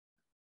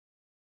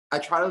I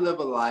try to live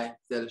a life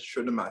that is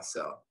true to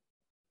myself.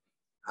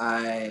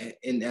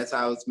 And as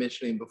I was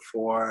mentioning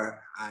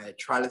before, I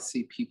try to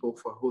see people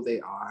for who they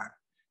are,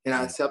 and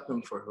I accept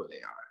them for who they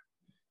are.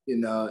 You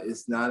know,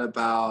 it's not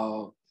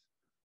about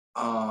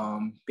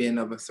being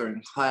of a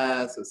certain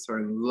class, a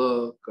certain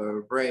look,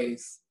 or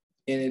race,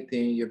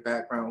 anything, your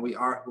background. We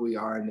are who we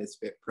are in this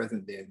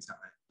present day and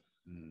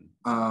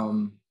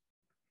time.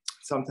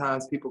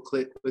 Sometimes people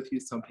click with you,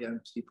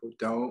 sometimes people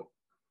don't.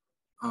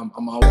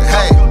 I'm always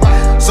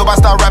so I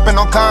start rapping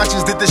on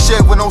conscience, did the shit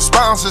with no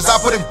sponsors. I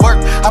put in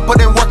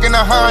work in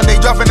a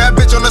Hyundai, dropping that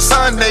bitch on a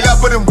Sunday. I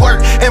put in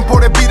work,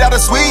 imported beat out of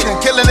Sweden,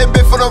 killing it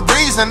bit for no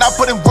reason. I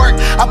put in work,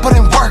 I put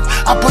in work,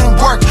 I put in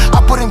work,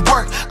 I put in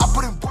work, I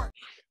put in work.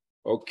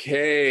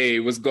 Okay,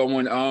 what's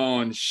going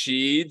on,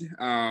 Sheed?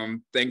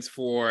 Thanks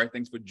for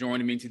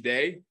joining me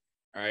today.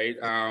 All right.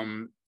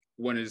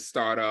 Wanted to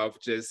start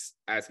off just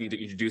asking you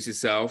to introduce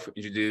yourself,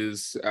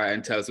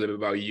 and tell us a little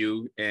bit about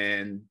you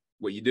and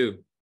what you do.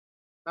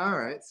 All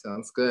right,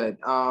 sounds good.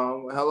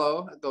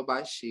 Hello, I go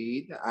by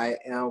Sheed. I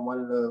am one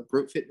of the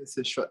group fitness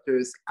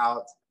instructors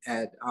out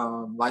at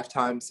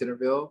Lifetime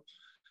Centerville.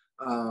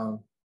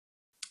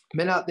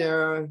 Been out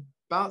there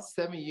about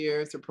 7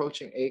 years,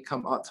 approaching 8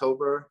 come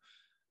October.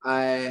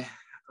 I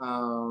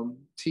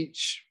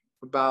teach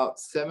about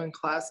 7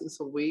 classes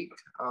a week.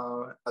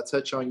 I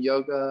touch on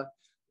yoga, a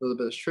little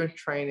bit of strength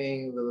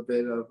training, a little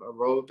bit of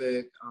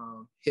aerobic,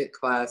 HIIT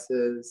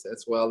classes,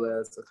 as well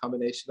as a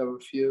combination of a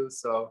few.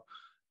 So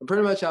I'm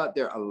pretty much out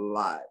there a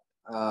lot.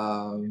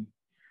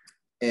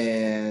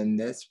 And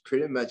that's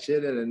pretty much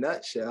it in a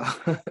nutshell.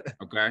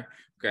 Okay.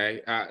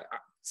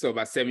 So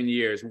about 7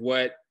 years,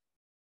 what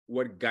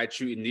got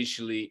you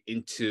initially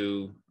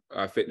into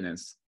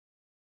fitness?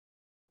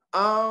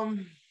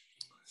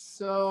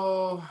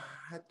 So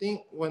I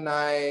think when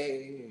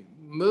I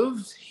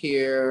moved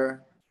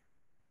here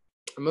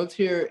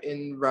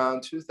in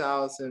around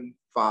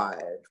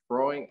 2005.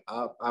 Growing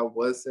up, I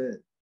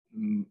wasn't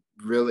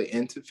really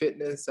into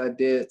fitness. I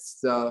did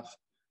stuff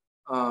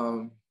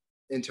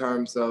in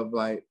terms of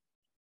like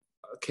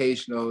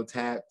occasional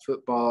tag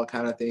football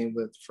kind of thing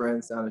with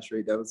friends down the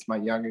street. That was my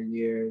younger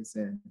years.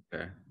 And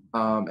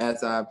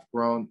as I've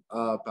grown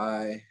up,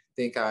 I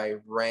think I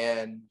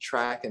ran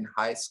track in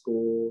high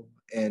school,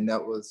 and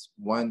that was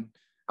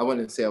I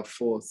wouldn't say a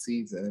full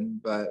season,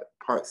 but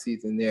part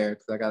season there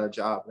because I got a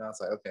job and I was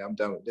like, okay, I'm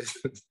done with this.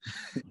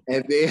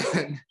 And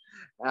then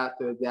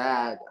after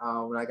that,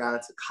 when I got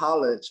into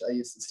college, I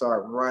used to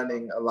start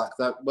running a lot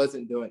because I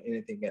wasn't doing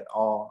anything at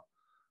all.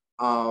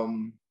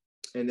 And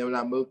then when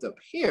I moved up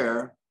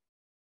here,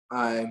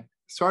 I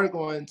started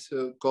going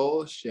to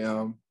Gold's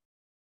Gym,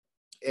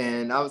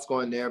 and I was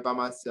going there by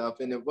myself,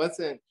 and it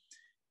wasn't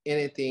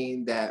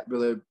anything that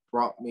really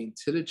brought me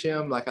to the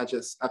gym. Like I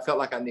felt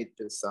like I needed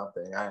to do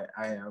something. I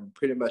am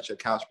pretty much a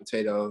couch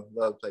potato,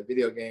 love to play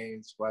video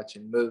games,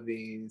 watching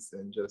movies,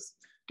 and just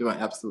doing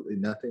absolutely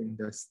nothing.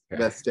 That's the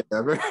best day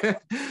ever.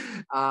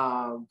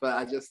 But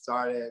I just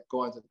started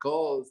going to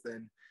Goals,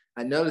 and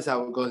I noticed I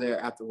would go there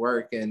after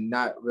work and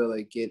not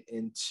really get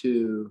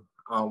into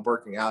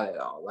working out at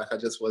all. Like I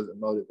just wasn't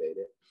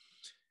motivated.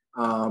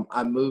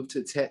 I moved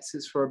to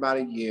Texas for about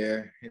a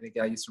year, and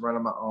again, I used to run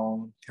on my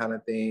own kind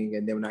of thing.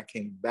 And then when I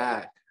came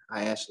back,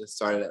 I actually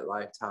started at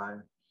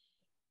Lifetime.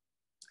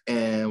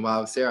 And while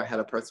I was there, I had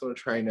a personal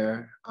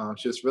trainer.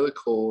 She was really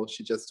cool.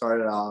 She just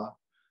started off,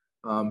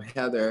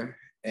 Heather,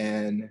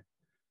 and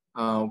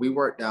we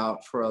worked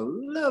out for a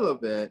little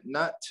bit,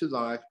 not too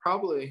long. I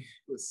probably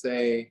would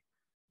say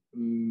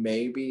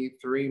maybe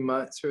 3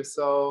 months or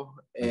so.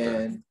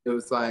 And it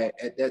was like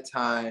at that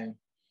time,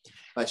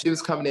 like she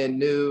was coming in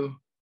new.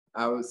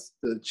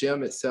 The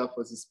gym itself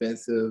was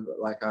expensive.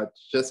 Like I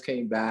just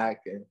came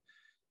back and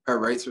her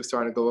rates were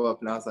starting to go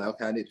up, and I was like,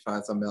 okay, I need to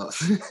find something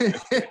else.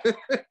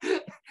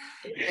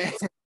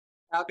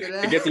 After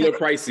that, it gets a little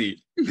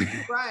pricey.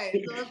 Right.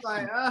 So it's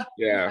like, I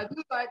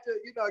do like to,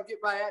 get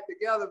my act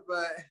together,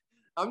 but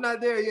I'm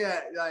not there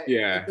yet. Like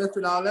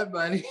investing all that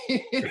money.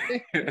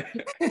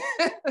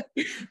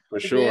 For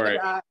sure.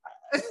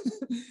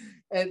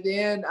 And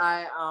then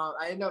I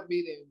ended up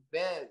meeting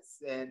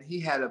Vince, and he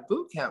had a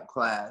boot camp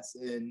class,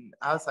 and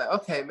I was like,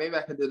 okay, maybe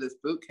I can do this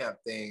boot camp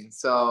thing.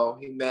 So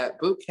he met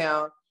boot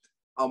camp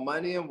on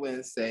Monday and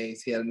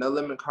Wednesdays. He had a no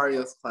limit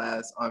cardio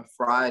class on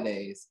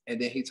Fridays,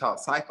 and then he taught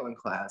cycling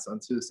class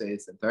on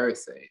Tuesdays and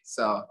Thursdays.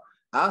 So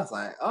I was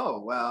like, oh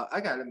well, I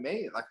got it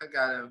made. Like I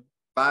got him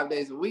 5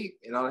 days a week,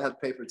 and I don't have to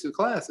pay for 2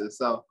 classes,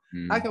 so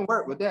I can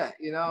work with that,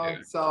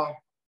 So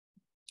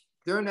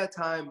during that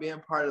time,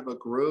 being part of a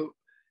group,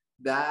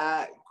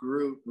 that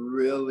group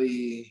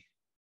really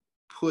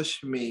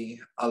pushed me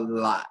a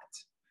lot.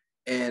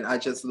 And I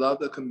just love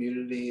the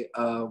community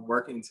of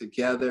working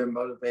together,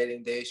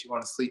 motivating days you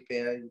want to sleep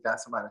in. You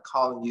got somebody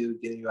calling you,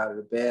 getting you out of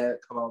the bed,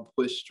 come on,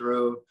 push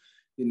through.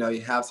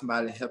 You have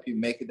somebody to help you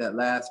make it that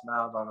last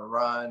mile on a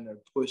run, or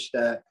push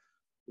that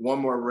one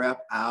more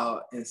rep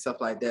out and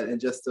stuff like that.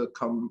 And just the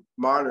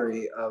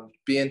camaraderie of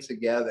being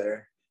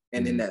together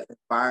and in that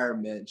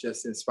environment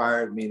just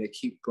inspired me to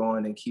keep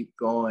going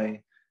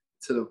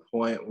to the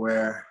point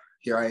where,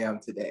 here I am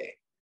today.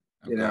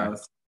 Okay. You know,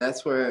 so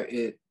that's where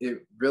it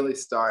really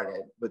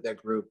started with that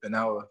group, and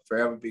I will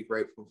forever be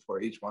grateful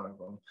for each one of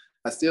them.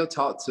 I still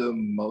talk to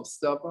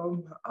most of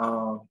them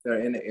that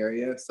are in the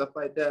area and stuff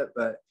like that,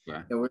 but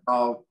and we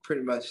all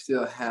pretty much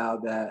still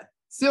have that,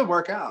 still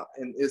work out,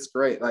 and it's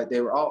great. Like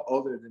they were all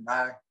older than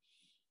I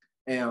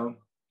am,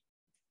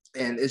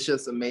 and it's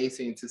just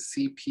amazing to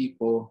see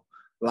people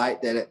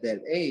like that at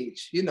that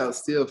age, you know,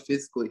 still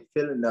physically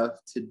fit enough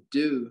to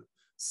do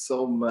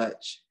so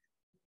much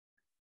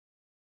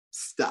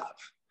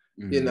stuff.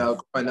 Mm-hmm. You know,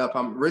 growing up,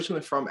 I'm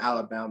originally from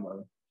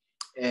Alabama,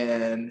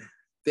 and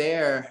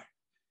there,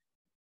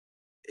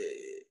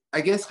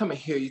 I guess coming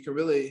here, you can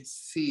really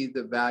see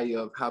the value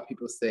of how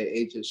people say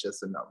age is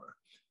just a number,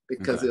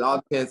 because it all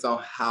depends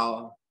on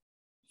how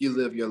you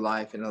live your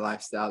life and the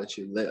lifestyle that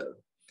you live.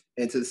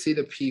 And to see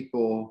the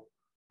people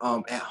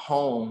at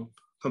home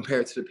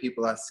compared to the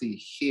people I see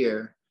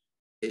here,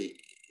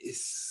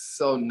 it's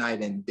so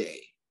night and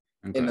day.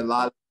 And a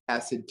lot of it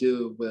has to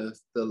do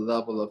with the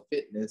level of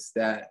fitness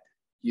that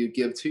you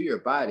give to your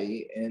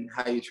body and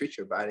how you treat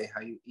your body,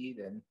 how you eat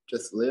and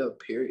just live,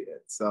 period.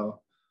 So,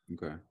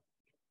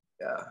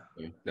 yeah.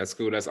 That's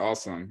cool. That's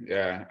awesome.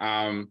 Yeah.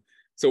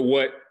 So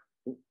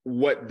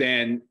what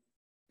then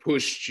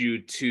pushed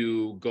you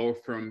to go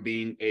from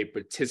being a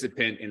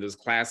participant in those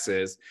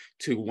classes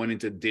to wanting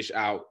to dish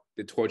out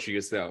the torture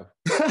yourself?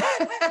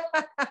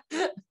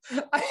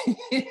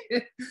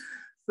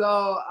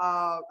 So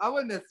I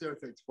wouldn't necessarily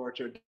say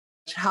torture.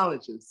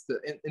 Challenges, the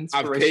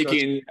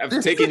inspiration.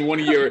 I've taken one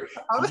of your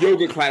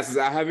yoga classes.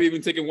 I haven't even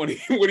taken one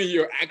of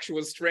your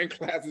actual strength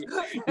classes.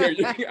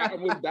 I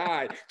almost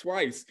died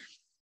twice.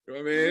 You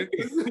know what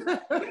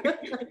I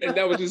mean? And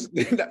that was just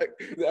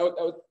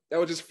that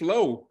was just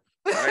flow.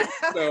 Right?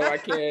 So I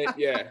can't.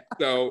 Yeah.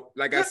 So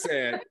like I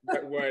said,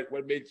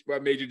 what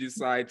made you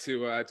decide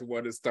to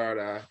want to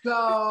start?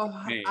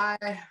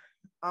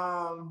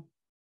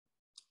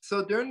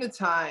 So during the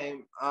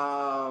time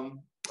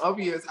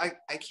over years,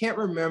 I can't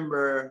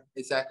remember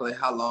exactly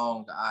how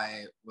long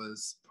I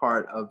was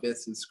part of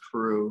Vince's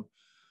crew,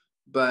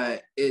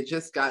 but it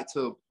just got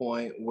to a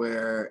point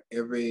where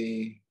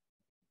every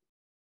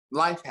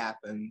life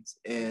happens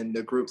and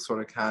the group sort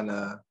of kind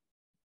of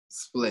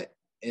split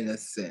in a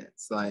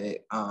sense.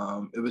 Like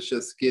it was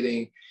just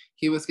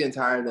he was getting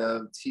tired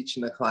of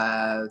teaching the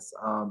class.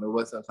 It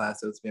wasn't a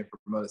class that was being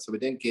promoted, so we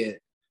didn't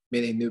get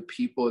many new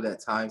people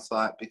that time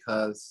slot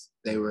because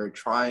they were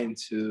trying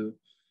to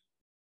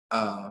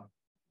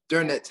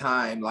during that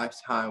time,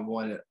 Lifetime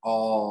wanted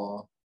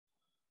all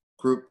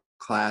group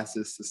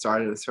classes to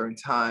start at a certain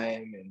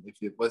time. And if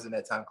it wasn't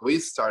that time, we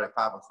started at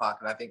 5 o'clock.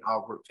 And I think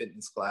all group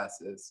fitness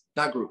classes,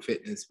 not group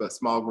fitness, but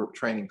small group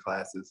training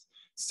classes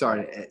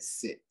started at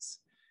 6.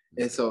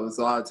 And so it was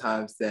a lot of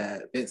times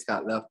that Vince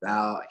got left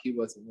out. He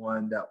wasn't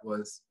one that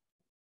was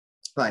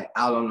like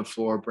out on the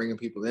floor, bringing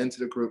people into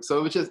the group.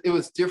 So it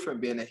was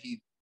different being that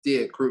he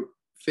did group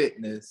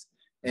fitness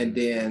and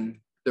then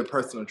the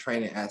personal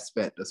training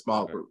aspect, the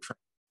small group training.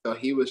 So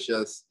he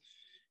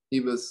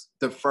was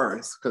the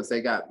first, because they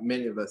got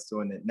many of us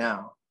doing it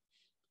now.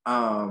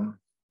 And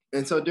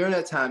so during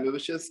that time, it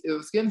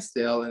was getting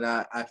stale, and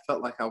I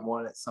felt like I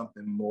wanted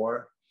something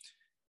more.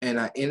 And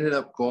I ended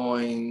up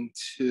going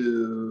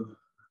to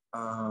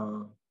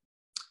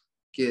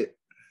get,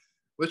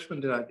 which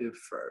one did I do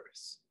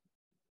first?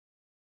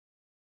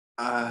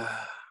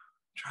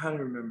 Trying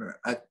to remember.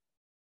 I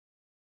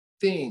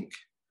think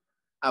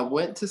I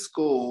went to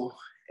school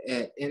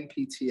at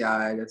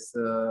NPTI, that's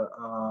the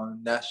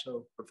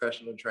National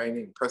Personal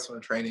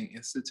Training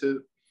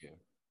Institute. Yeah.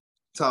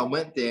 So I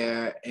went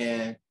there,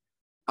 and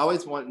I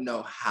always wanted to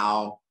know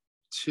how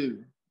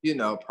to,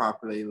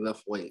 properly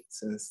lift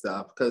weights and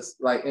stuff. Because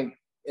like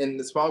in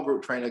the small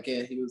group training,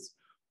 again, he was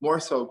more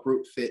so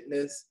group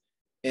fitness.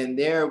 And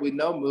there we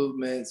know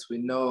movements, we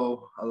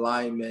know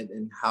alignment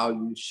and how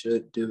you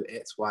should do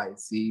X, Y,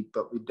 Z,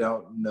 but we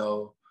don't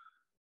know.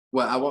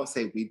 Well, I won't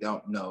say we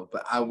don't know,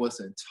 but I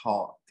wasn't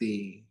taught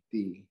the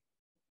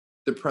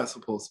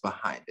principles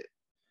behind it.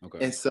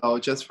 Okay. And so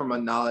just from a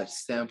knowledge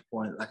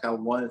standpoint, like I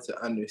wanted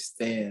to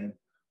understand,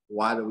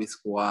 why do we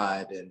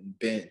squat and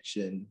bench,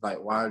 and like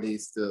why are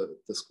these the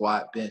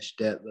squat, bench,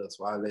 deadlifts,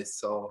 why are they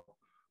so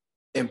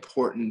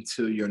important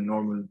to your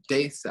normal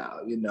day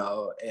style,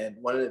 And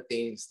one of the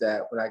things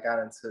that when I got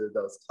into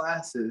those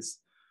classes,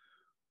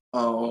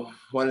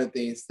 one of the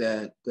things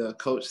that the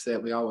coach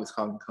said, we always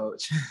call him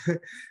coach,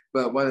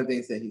 but one of the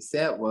things that he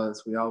said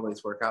was, we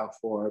always work out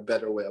for a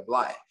better way of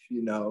life.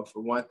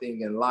 For one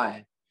thing in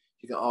life,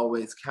 you can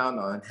always count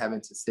on having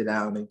to sit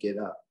down and get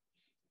up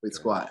with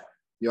squat.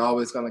 You're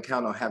always going to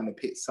count on having to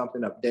pick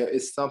something up. There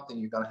is something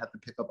you're going to have to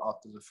pick up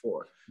off the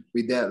floor.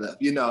 We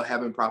deadlift,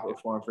 having proper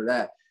form for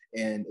that.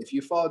 And if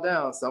you fall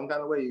down some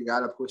kind of way, you got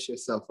to push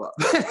yourself up.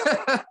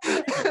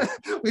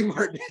 We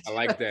work. I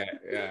like that.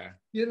 Yeah.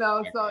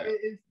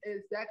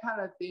 It's that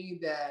kind of thing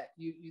that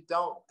you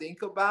don't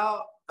think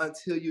about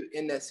until you're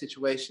in that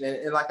situation.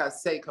 And like I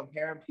say,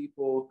 comparing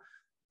people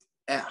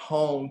at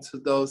home to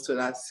those that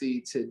I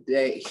see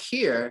today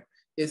here,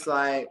 it's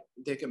like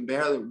they can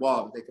barely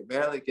walk, they can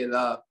barely get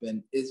up,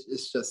 and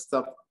it's just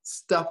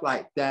stuff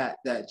like that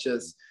that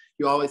just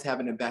you always have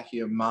in the back of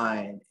your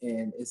mind.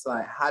 And it's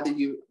like, how do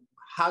you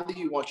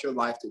want your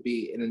life to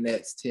be in the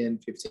next 10,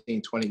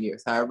 15, 20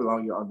 years, however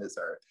long you're on this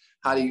earth?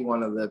 How do you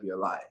want to live your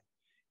life?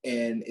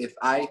 And if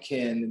I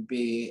can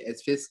be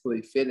as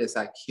physically fit as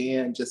I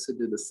can just to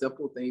do the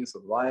simple things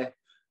of life,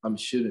 I'm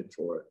shooting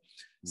for it.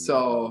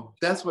 So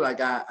that's what I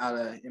got out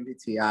of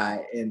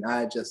MBTI, and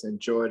I just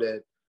enjoyed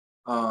it.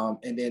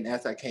 And then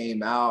as I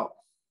came out,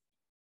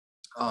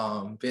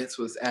 Vince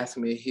was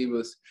asking me, he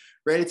was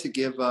ready to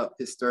give up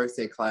his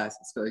Thursday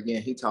classes. So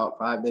again, he taught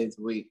 5 days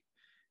a week.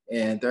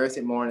 And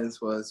Thursday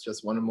mornings was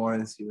just one of the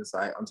mornings. He was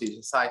like, I'm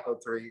teaching Cycle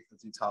 3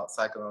 because he taught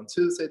Cycle on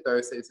Tuesday,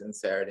 Thursdays, and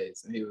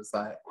Saturdays. And he was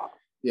like,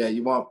 yeah,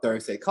 you want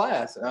Thursday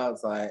class? And I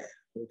was like,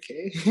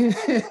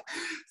 okay.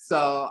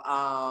 So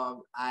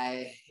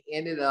I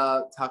ended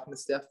up talking to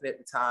Stephanie at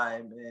the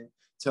time and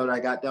told her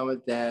I got done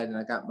with that and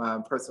I got my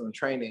personal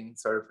training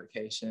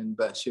certification.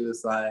 But she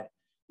was like,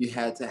 you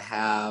had to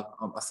have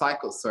a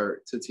cycle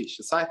cert to teach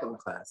the cycling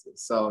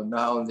classes. So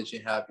not only did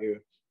you have your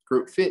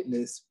group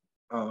fitness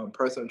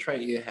personal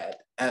training, you had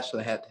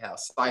to have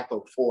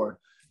cycle for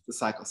the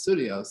cycle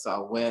studio. So I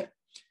went,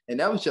 and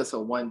that was just a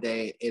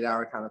 1-day,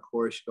 8-hour kind of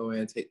course. You go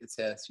in, take the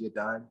test, you're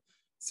done.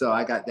 So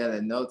I got that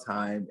in no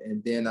time.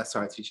 And then I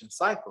started teaching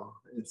cycle.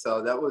 And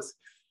so that was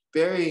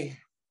very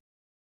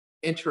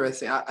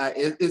interesting.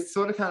 It's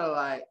sort of kind of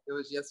like, it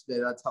was yesterday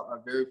that I taught my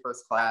very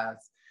first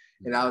class,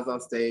 and I was on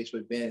stage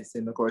with Vince.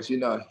 And of course, you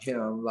know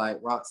him, like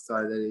rock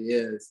star that he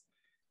is.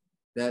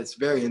 That's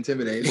very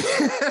intimidating.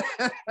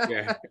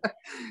 Yeah.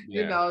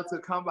 You know, to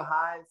come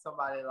behind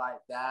somebody like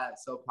that,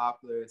 so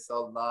popular,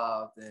 so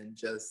loved, and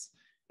just,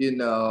 you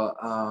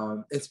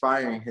know,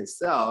 inspiring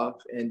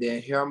himself. And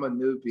then here I'm a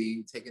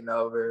newbie taking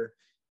over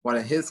one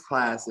of his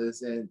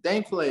classes. And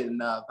thankfully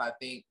enough, I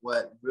think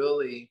what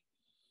really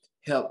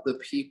helped the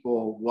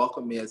people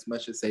welcome me as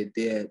much as they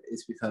did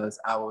is because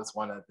I was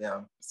one of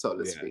them, so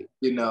to speak.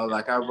 You know,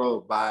 like I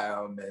wrote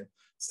bio and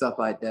stuff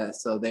like that.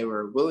 So they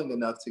were willing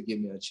enough to give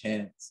me a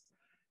chance.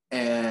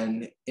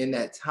 And in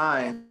that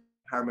time,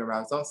 I remember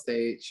I was on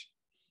stage.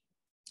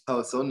 I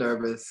was so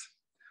nervous.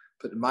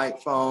 Put the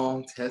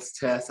microphone,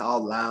 test,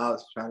 all loud,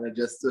 trying to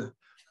just to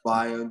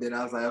volume. Then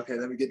I was like, okay,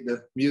 let me get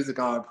the music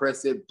on,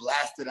 press it,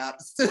 blast it out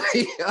the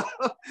studio.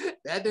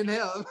 That didn't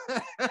help.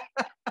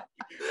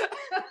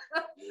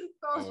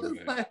 So I was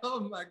just like,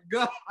 oh my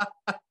God.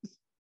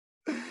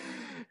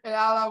 And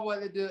all I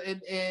wanted to do,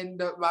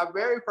 and my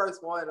very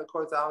first one, of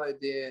course, I only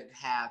did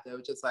half. They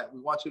were just like, we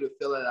want you to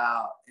fill it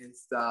out and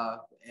stuff.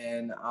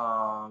 And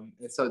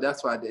so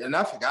that's what I did. And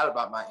I forgot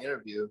about my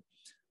interview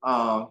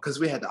because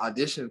we had to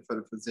audition for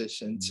the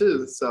position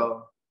too.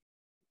 So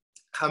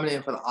coming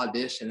in for the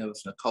audition, it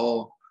was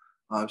Nicole.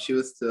 She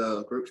was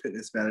the group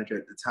fitness manager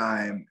at the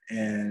time.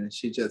 And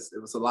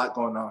it was a lot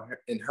going on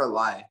in her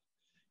life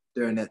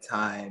during that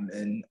time.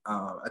 And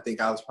I think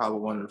I was probably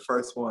one of the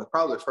first ones,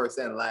 probably the first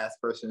and last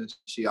person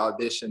she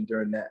auditioned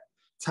during that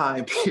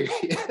time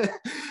period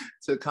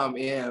to come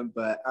in.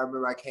 But I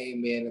remember I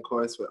came in, of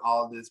course, with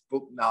all this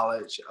book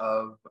knowledge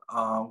of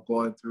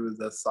going through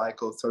the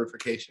cycle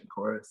certification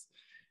course.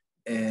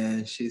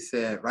 And she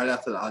said, right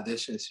after the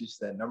audition, she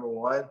said, number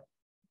one,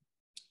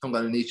 I'm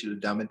going to need you to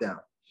dumb it down.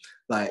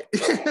 Like,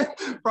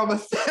 from a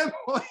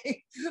standpoint,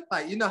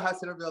 like, you know how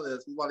Centerville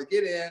is. We want to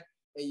get in,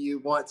 and you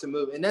want to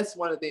move. And that's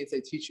one of the things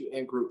they teach you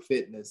in group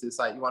fitness. It's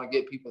like you want to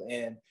get people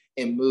in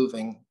and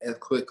moving as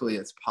quickly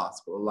as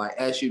possible. Like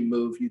as you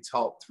move, you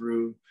talk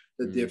through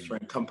the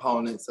different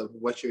components of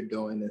what you're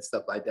doing and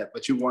stuff like that.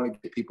 But you want to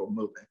get people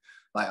moving.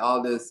 Like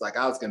all this, like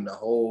I was getting the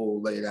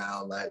whole lay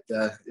down like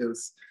that. It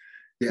was,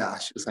 yeah,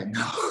 she was like,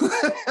 no.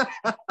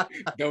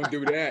 Don't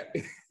do that.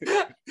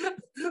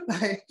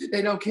 Like,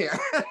 they don't care.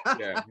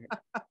 Yeah,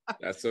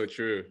 that's so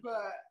true.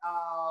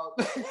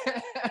 But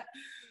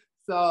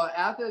so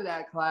after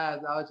that class,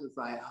 I was just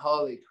like,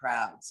 holy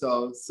crap.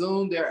 So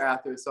soon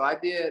thereafter, so I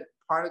did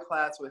part of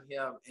class with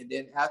him. And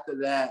then after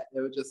that,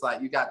 it was just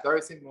like, you got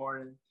Thursday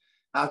morning.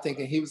 I was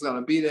thinking he was going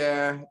to be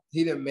there.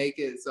 He didn't make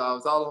it. So I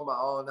was all on my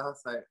own. I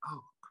was like,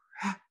 oh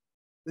crap,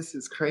 this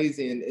is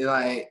crazy. And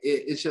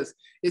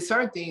it's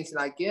certain things. And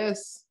I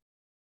guess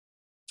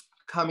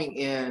coming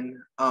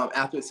in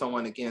after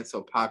someone, again,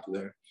 so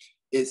popular,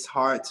 it's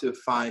hard to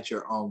find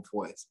your own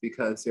voice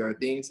because there are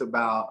things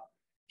about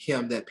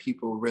him that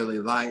people really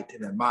liked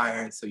and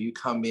admired. So you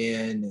come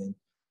in and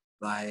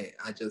like,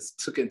 I just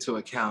took into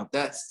account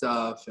that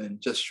stuff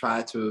and just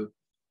try to,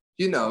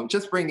 you know,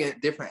 just bring in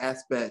different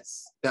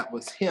aspects that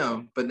was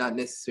him, but not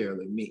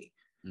necessarily me,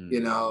 you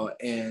know.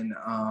 And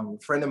a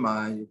friend of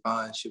mine,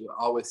 Yvonne, she would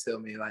always tell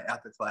me like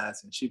after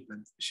class, and she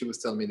was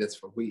telling me this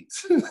for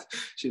weeks.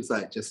 She was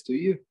like, just do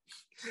you,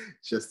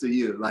 just do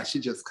you. Like she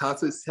just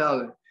constantly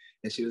telling,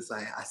 and she was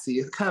like, I see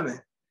it coming.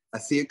 I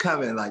see it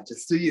coming, like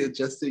just do you,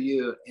 just do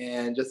you.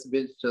 And just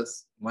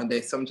one day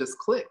something just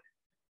clicked.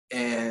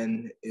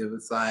 And it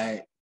was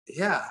like,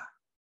 yeah,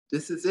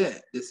 this is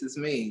it. This is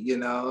me, you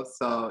know?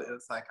 So it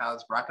was like I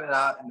was rocking it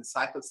out in the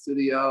cycle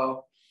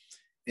studio.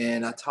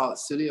 And I taught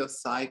studio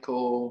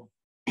cycle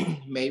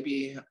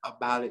maybe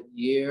about a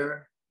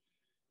year.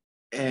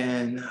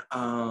 And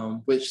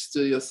which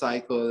studio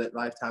cycle at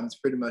Lifetime is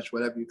pretty much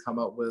whatever you come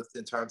up with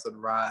in terms of the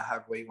ride,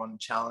 however you want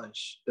to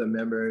challenge the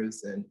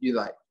members, and you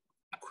like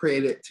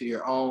create it to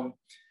your own.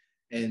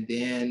 And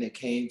then it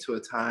came to a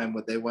time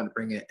where they want to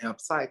bring in amp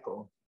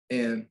cycle.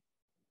 And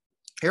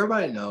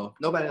everybody know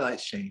nobody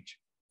likes change.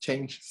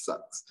 Change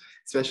sucks,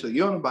 especially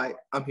you on a bike.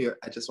 I'm here.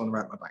 I just want to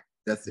ride my bike.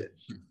 That's it.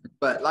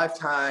 But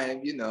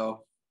Lifetime, you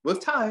know,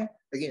 with time,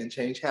 again,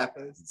 change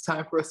happens. It's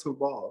time for us to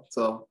evolve.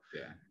 So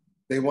yeah,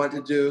 they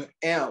wanted to do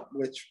amp,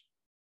 which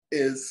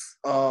is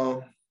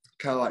kind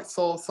of like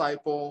soul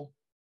cycle.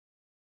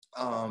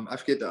 I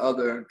forget the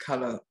other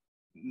kind of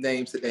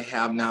names that they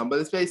have now, but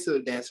it's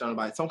basically dancing on the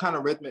bike, some kind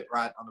of rhythmic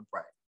ride on the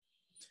bike.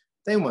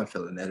 They weren't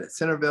feeling that at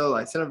Centerville.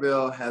 Like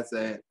Centerville has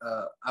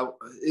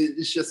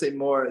it's just a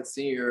more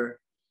senior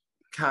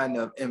kind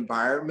of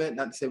environment.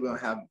 Not to say we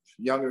don't have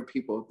younger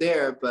people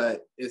there,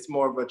 but it's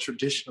more of a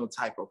traditional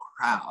type of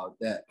crowd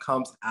that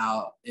comes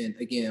out. And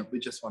again, we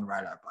just want to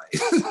ride our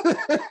bikes.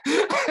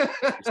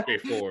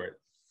 Straightforward.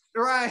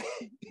 Right.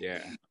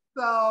 Yeah.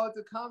 So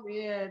to come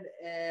in,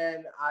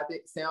 and I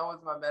think Sam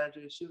was my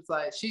manager. She was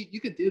like, you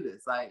could do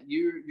this. Like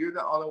you're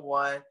the only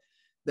one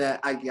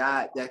that I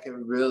got that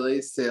can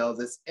really sell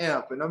this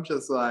amp. And I'm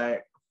just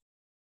like,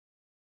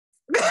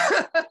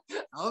 I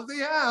don't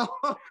see how.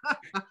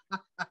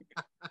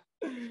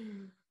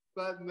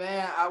 But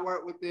man, I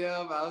worked with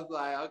them. I was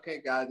like, okay,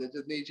 guys, I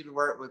just need you to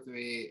work with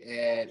me.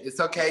 And it's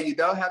okay. You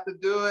don't have to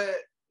do it.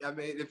 I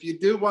mean, if you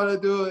do want to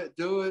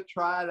do it,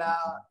 try it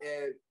out.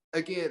 And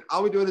again,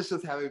 all we're doing is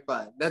just having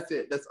fun. That's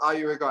it. That's all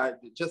you regard.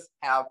 Just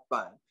have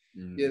fun,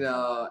 you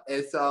know?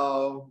 And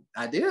so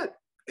I did.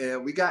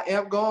 And we got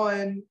amp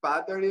going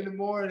 5:30 in the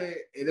morning.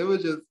 And it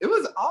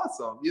was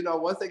awesome. You know,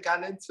 once they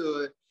got into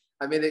it,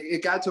 I mean,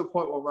 it got to a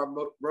point where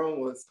my room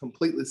was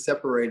completely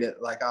separated.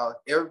 Like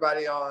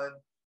everybody on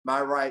my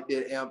right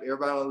did amp,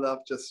 everybody on the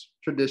left just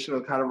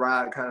traditional kind of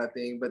ride kind of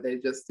thing, but they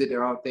just did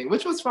their own thing,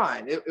 which was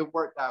fine. It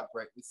worked out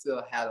great. We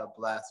still had a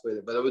blast with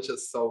it, but it was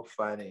just so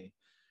funny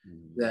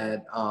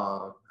that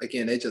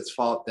again, they just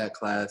fought that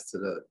class to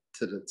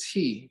the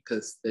T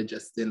because they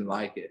just didn't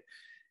like it.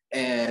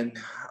 And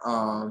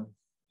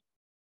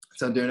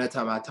so during that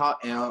time I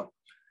taught amp,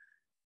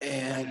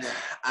 and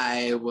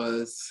I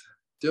was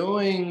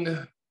doing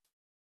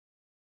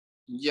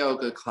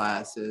yoga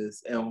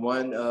classes, and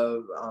one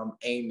of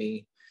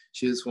Amy,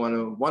 she was one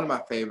of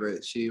my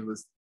favorites. She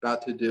was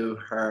about to do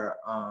her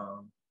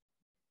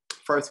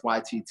first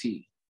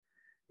YTT.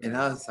 And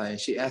I was like,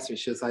 she asked me,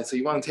 she was like, so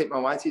you want to take my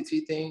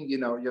YTT thing, you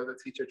know, yoga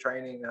teacher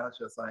training? And I was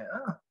just like,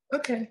 oh,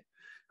 okay,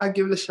 I'll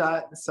give it a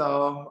shot.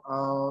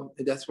 So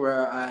that's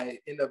where I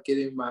ended up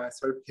getting my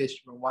certification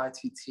from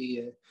YTT.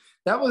 And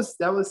that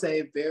was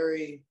a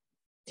very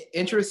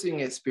interesting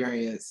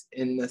experience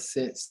in the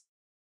sense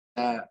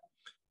that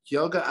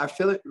yoga,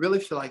 really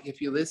feel like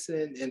if you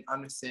listen and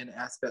understand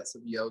aspects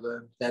of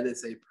yoga, that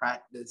is a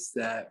practice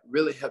that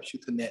really helps you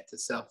connect to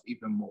self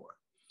even more.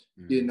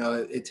 You know,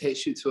 it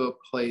takes you to a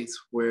place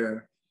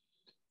where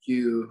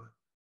you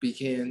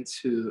begin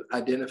to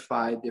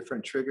identify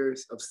different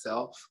triggers of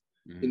self,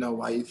 you know,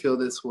 why you feel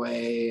this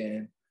way,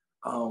 and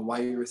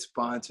why you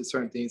respond to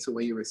certain things the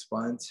way you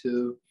respond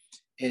to.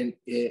 And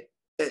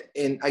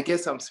I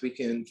guess I'm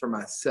speaking for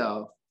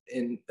myself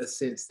in a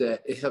sense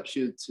that it helps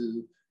you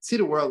to see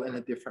the world in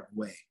a different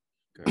way.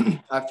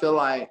 Okay. I feel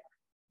like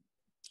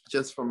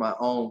just for my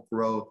own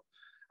growth,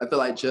 I feel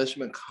like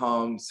judgment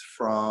comes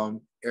from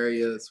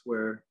areas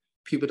where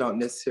people don't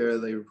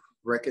necessarily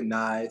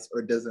recognize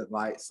or doesn't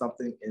like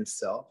something in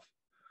self.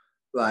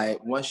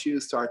 Like once you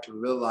start to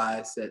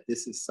realize that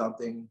this is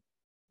something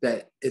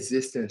that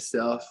exists in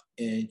self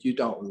and you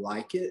don't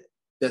like it,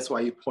 that's why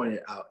you point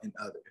it out in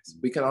others.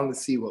 We can only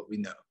see what we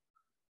know,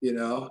 you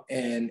know,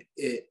 and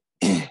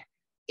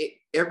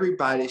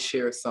everybody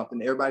shares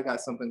something. Everybody got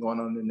something going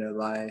on in their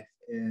life.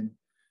 And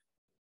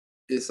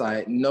it's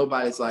like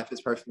nobody's life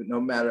is perfect,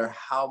 no matter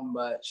how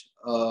much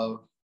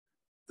of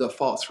the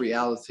false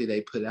reality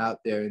they put out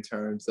there in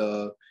terms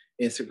of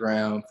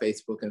Instagram,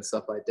 Facebook, and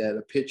stuff like that.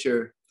 A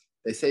picture,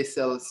 they say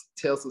tells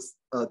us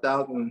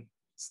 1,000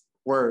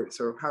 words,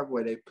 or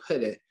however they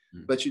put it,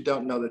 but you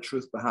don't know the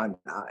truth behind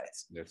the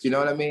eyes. That's you know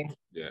true. What I mean?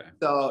 Yeah.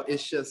 So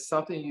it's just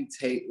something you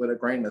take with a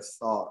grain of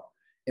salt.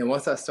 And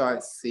once I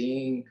start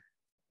seeing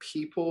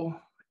people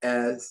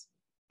as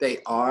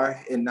they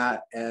are and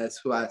not as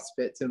who I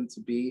expect them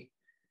to be,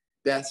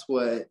 that's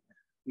what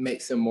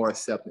makes them more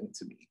accepting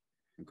to me.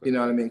 Okay. You know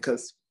what I mean?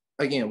 Because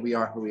again, we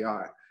are who we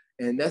are.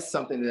 And that's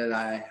something that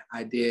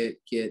I did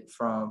get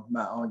from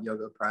my own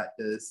yoga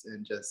practice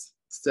and just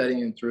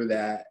studying through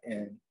that.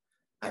 And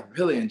I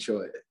really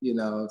enjoyed it, you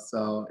know?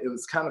 So it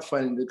was kind of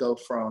funny to go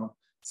from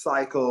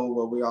cycle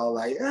where we all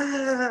like,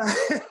 ah.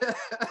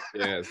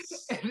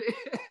 Yes.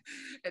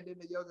 and then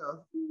the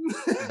yoga.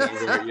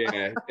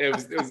 Yeah,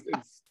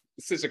 it's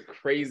such a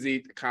crazy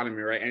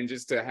economy, right? And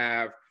just to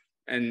have,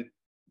 and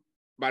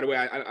by the way,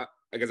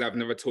 I guess I've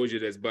never told you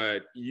this,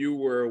 but you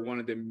were one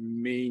of the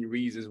main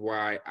reasons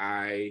why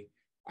I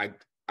I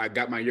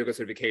got my yoga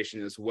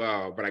certification as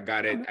well, but I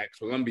got it at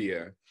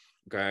Columbia.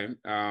 Okay.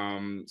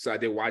 So I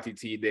did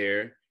YTT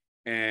there.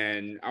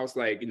 And I was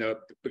like,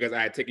 because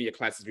I had taken your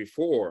classes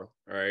before,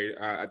 right?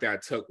 I think I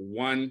took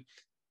one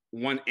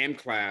M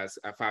class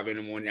at 5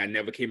 a.m. I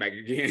never came back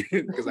again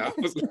because I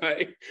was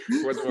like,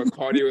 first of all,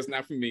 cardio is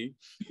not for me,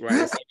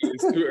 right? Second,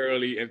 it's too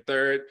early. And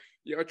third,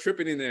 you're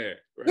tripping in there,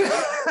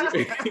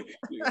 right?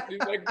 You're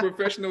like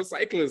professional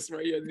cyclists,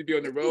 right? You have to be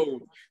on the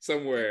road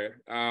somewhere.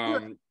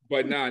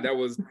 But no, that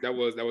was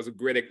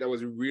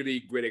a really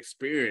great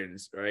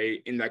experience,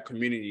 right? In that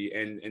community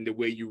and the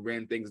way you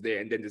ran things there.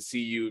 And then to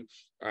see you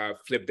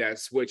flip that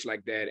switch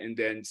like that and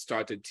then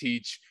start to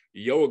teach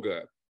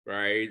yoga,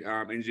 right?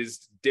 And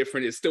just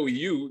different. It's still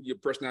you. Your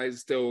personality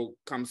still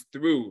comes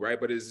through, right?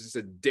 But it's just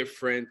a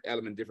different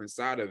element, different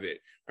side of it,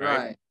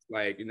 right?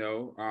 Like, I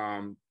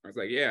was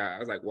like, yeah. I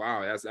was like,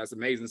 wow, that's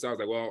amazing. So I was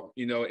like, well,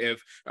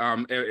 if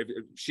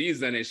she's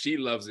done it, she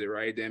loves it,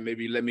 right? Then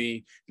maybe let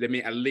me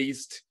at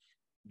least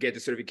get the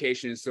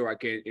certification so I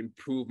can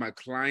improve my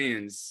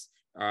clients'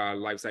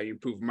 lifestyle,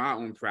 improve my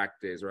own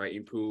practice, right?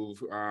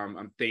 Improve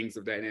things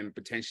of that, and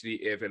potentially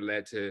if it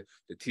led to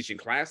the teaching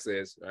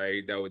classes,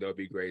 right, that would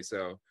be great.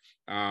 So,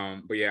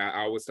 but yeah, I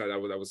always thought that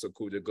was so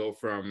cool to go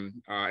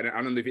from. And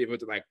I don't know if you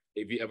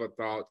ever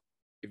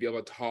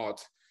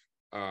taught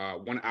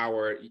 1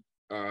 hour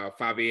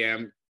 5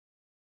 a.m.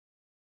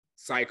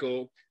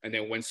 cycle and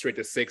then went straight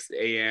to 6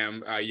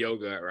 a.m.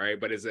 Yoga,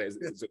 right? But it's a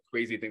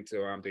crazy thing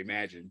to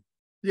imagine.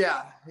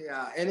 Yeah,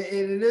 and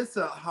it is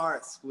a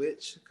hard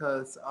switch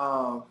because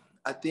I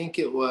think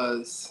it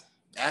was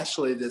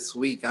actually this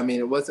week. I mean,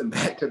 it wasn't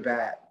back to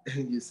back.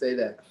 You say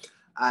that.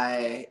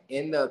 I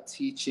end up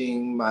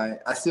teaching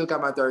I still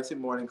got my Thursday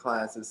morning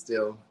classes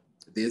still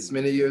this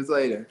many years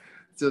later.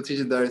 Still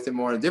teaching Thursday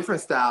morning,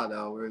 different style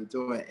though. We're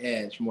doing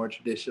edge, more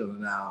traditional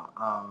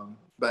now.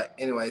 But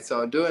anyway,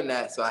 so I'm doing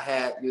that. So I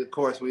had, of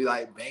course, we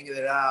like banging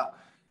it out.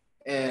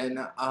 And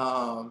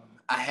I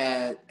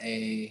had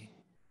a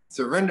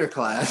surrender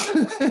class.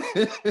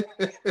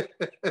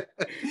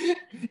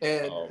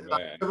 And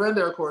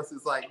surrender, of course,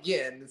 is like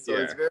yin. So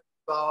it's very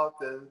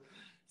soft and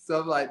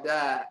stuff like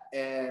that.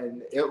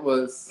 And it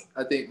was,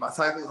 I think, my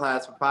cycling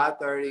class from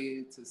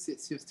 5:30 to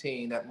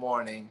 6:15 that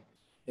morning.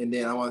 And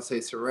then I want to say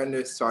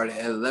surrender started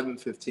at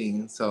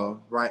 11:15. So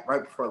right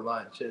before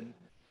lunch. And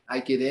I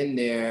get in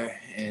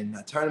there and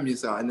I turn the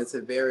music on, and it's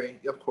a very,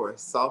 of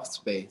course, soft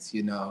space.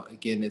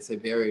 Again, it's a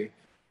very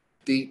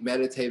deep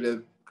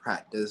meditative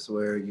practice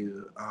where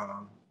you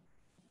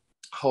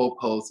hold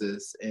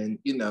poses and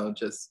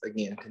just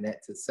again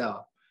connect to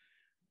self.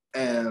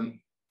 And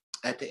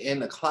at the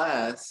end of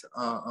class,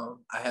 I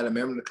had a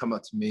member to come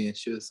up to me and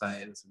she was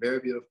like, it was a very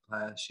beautiful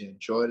class, she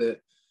enjoyed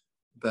it,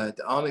 but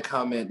the only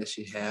comment that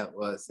she had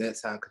was,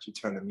 next time could you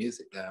turn the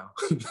music down?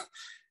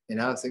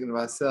 And I was thinking to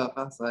myself,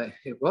 I was like,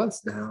 it was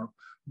down,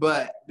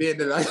 but being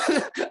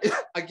that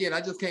again,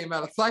 I just came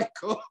out of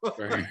cycle.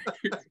 Right.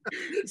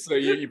 So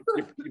you're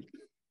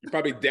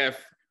probably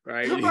deaf,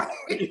 right? You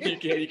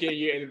can't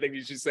hear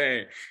anything she's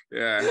saying.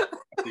 Yeah,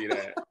 I see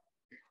that.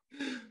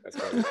 That's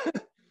funny.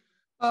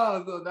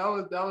 Oh, so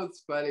that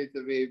was funny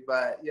to me,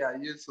 but yeah,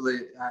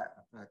 usually I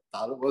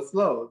thought it was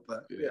slow,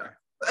 but yeah.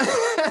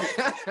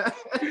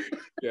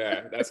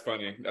 Yeah, that's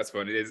funny.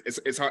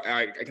 It's hard.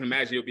 I can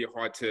imagine it'll be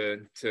hard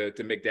to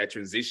make that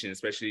transition,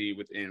 especially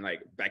within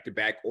like back to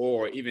back,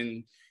 or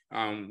even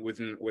with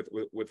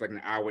like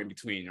an hour in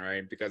between,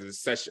 right? Because it's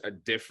such a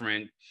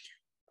different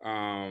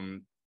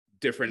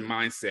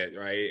mindset,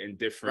 right? And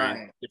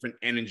different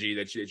energy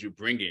that you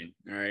bring in,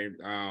 right?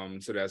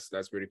 So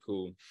that's pretty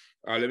cool.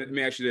 Let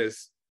me ask you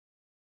this: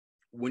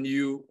 when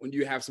you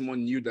have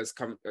someone new that's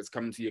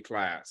coming to your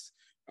class,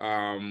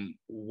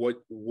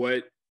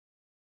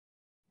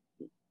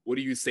 what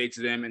do you say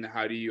to them, and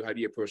how do you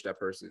approach that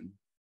person?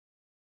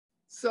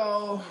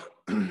 So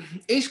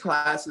each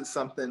class is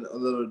something a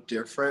little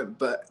different,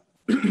 but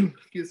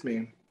excuse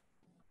me,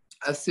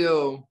 I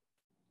still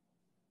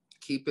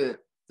keep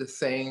it the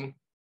same,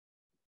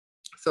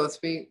 so to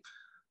speak.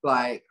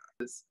 Like,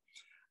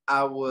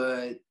 I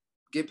would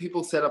get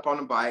people set up on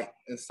a bike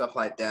and stuff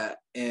like that,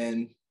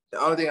 and the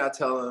only thing I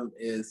tell them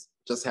is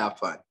just have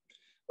fun.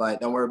 Like,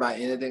 don't worry about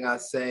anything I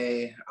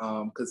say,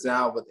 because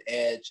now with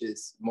Edge,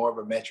 it's more of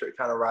a metric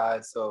kind of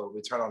ride. So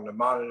we turn on the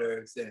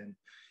monitors and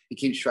it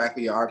keeps track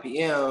of your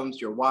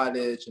RPMs, your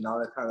wattage, and all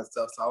that kind of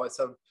stuff. So I always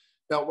tell them,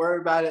 don't worry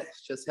about it,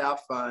 just have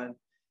fun,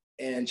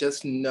 and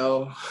just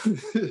know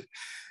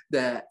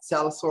that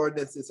salad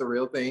soreness is a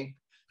real thing.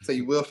 So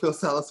you will feel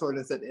salad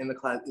soreness at the end of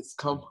class. It's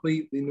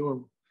completely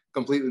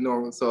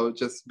normal. So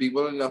just be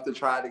willing enough to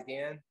try it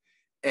again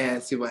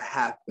and see what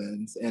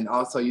happens. And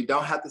also, you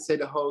don't have to stay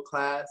the whole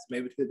class.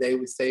 Maybe today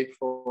we stayed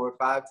for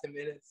 5-10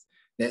 minutes.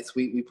 Next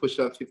week we push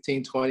up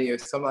 15-20 or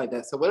something like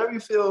that. So whatever you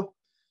feel,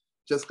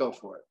 just go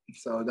for it.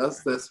 So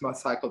that's my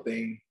cycle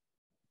thing.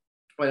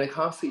 When it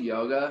comes to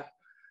yoga,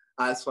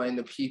 I explain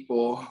to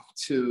people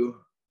to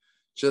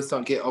just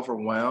don't get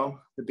overwhelmed.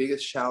 The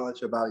biggest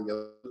challenge about a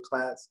yoga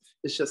class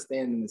is just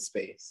staying in the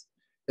space.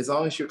 As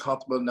long as you're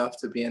comfortable enough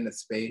to be in the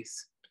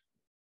space,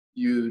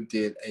 you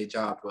did a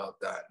job well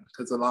done.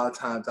 Because a lot of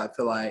times I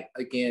feel like,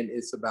 again,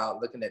 it's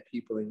about looking at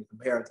people and you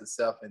compare it to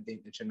self and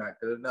think that you're not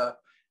good enough.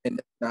 And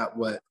that's not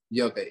what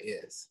yoga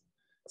is.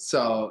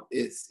 So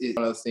it's one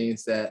of those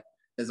things that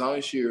as long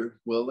as you're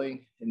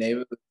willing and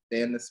able to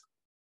stand this,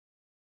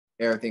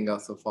 everything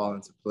else will fall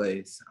into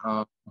place.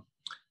 And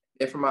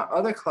for my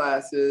other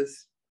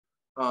classes,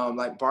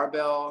 like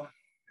barbell,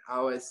 I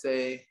always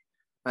say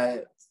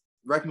I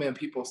recommend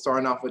people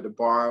starting off with the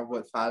bar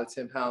with 5 to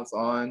 10 pounds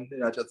on.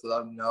 Just to let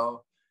them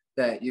know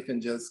that you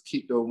can just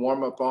keep the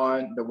warm up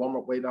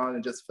weight on,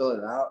 and just fill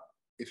it out.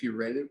 If you're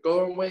ready to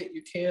go on weight,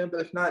 you can,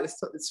 but if not,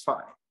 it's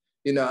fine.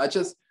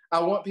 I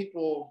want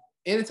people,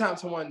 anytime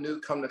someone new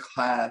come to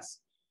class,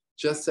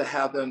 just to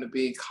have them to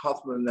be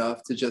comfortable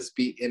enough to just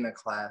be in a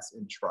class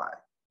and try.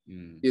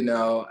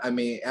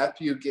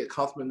 After you get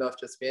comfortable enough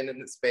just being in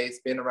the space,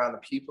 being around the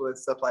people and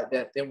stuff like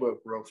that, then we'll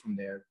grow from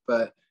there.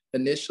 But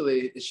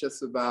initially, it's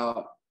just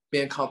about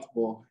being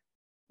comfortable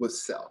with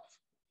self.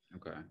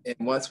 Okay. And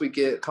once we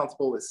get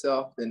comfortable with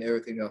self, then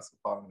everything else will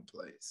fall into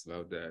place.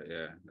 Love that.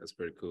 Yeah, that's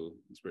pretty cool.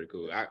 That's pretty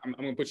cool. I'm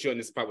going to put you on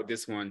the spot with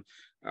this one.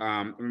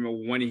 I remember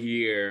one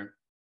year,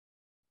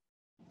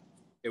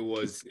 it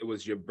was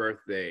your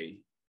birthday.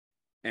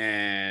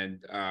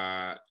 And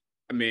I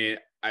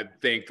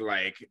think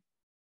like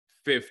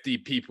 50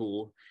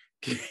 people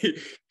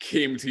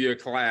came to your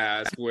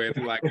class with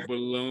like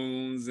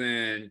balloons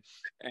and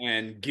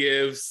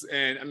gifts,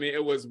 and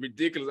it was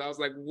ridiculous. I was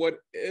like, what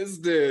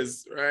is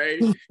this, right?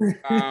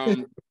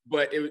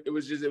 But it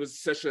was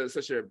such a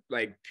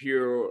like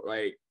pure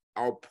like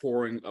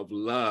outpouring of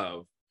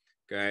love.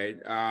 Okay.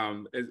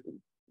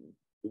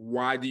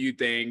 Why do you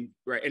think,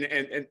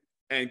 right?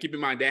 And keep in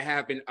mind, there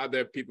have been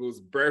other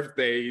people's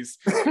birthdays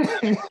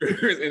and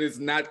it's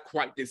not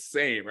quite the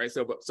same, right?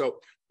 So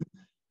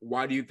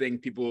why do you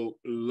think people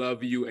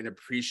love you and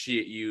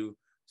appreciate you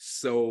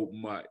so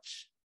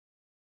much?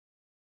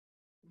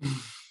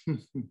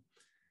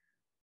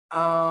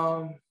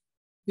 Honestly,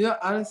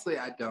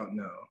 I don't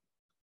know.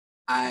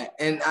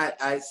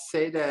 I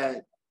say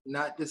that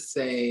not to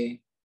say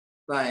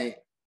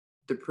like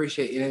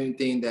depreciate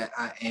anything that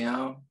I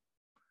am.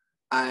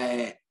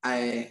 I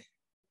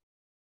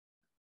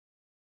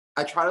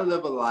try to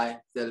live a life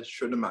that is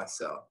true to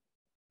myself.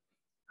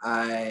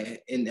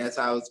 And as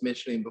I was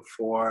mentioning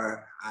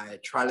before, I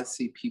try to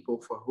see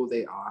people for who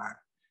they are,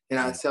 and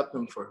I accept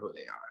them for who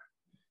they are.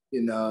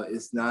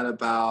 It's not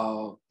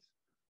about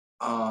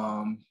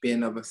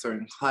being of a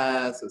certain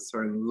class, a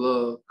certain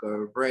look,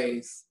 or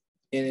race,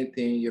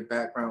 anything, your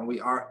background. We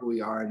are who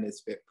we are in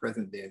this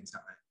present day and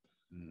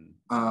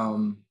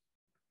time.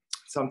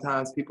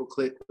 Sometimes people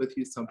click with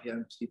you,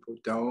 sometimes people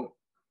don't.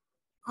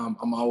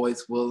 I'm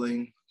always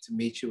willing to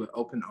meet you with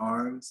open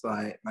arms.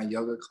 Like my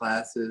yoga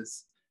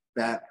classes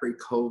back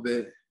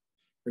pre-COVID,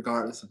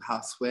 regardless of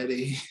how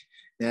sweaty,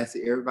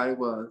 nasty everybody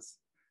was,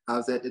 I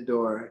was at the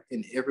door,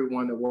 and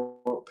everyone that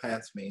walked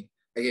past me,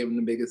 I gave them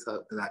the biggest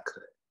hug that I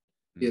could,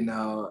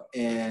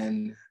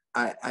 and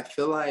I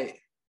feel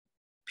like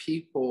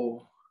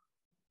people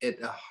at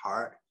the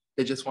heart,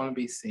 they just want to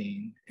be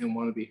seen and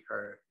want to be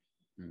heard.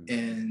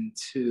 And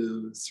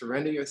to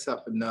surrender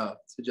yourself enough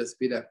to just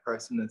be that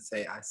person and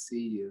say, I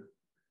see you,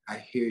 I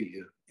hear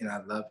you, and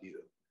I love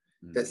you.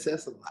 That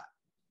says a lot.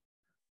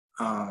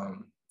 I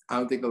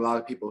don't think a lot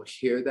of people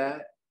hear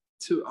that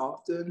too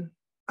often.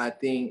 I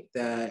think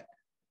that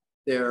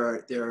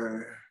there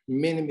are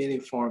many, many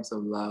forms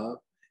of love.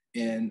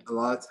 And a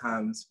lot of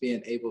times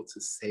being able to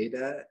say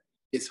that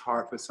is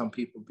hard for some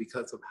people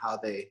because of how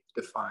they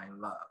define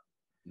love.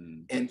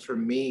 And for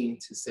me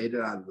to say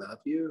that I love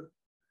you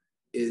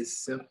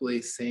is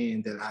simply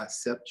saying that I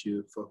accept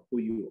you for who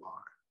you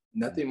are.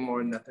 Nothing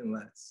more, nothing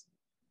less.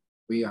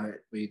 We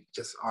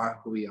just are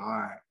who we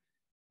are.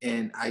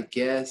 And I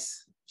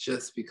guess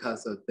just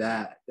because of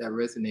that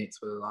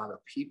resonates with a lot of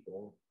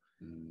people,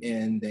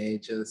 and they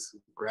just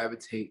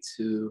gravitate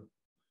to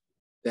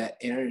that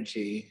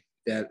energy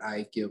that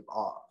I give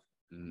off.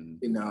 I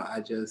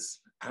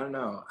don't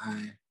know.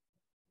 I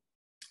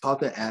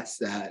often ask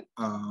that,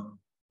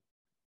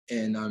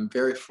 and I'm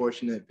very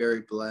fortunate,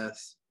 very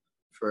blessed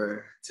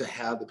to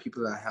have the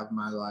people that I have in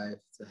my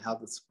life, to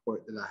have the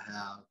support that I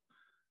have.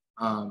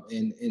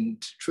 And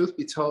truth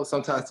be told,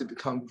 sometimes it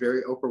becomes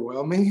very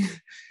overwhelming.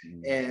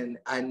 And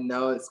I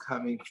know it's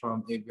coming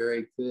from a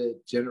very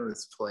good,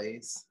 generous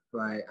place.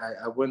 Like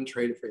I wouldn't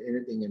trade it for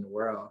anything in the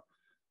world.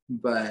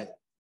 But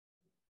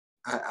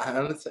I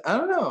honestly, I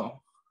don't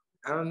know.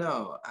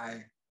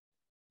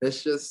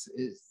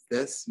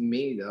 That's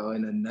me though,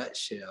 in a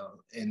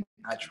nutshell. And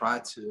I try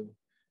to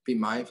be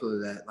mindful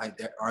of that.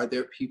 Like are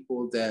there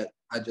people that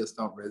I just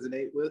don't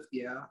resonate with?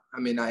 Yeah.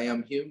 I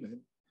am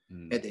human.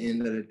 At the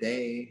end of the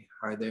day,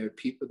 are there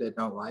people that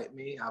don't like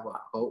me? I would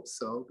hope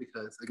so,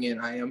 because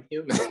again, I am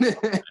human. So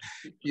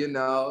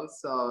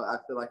I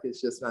feel like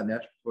it's just not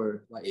natural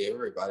for like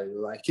everybody to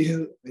like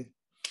you. And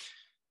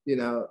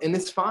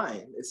it's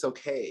fine. It's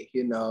okay.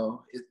 You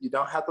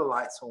don't have to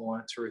like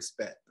someone to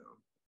respect them.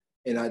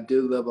 And I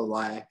do live a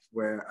life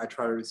where I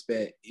try to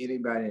respect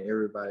anybody and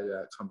everybody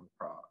that I come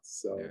across.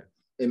 So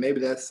And maybe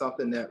that's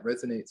something that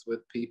resonates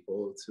with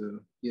people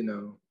to,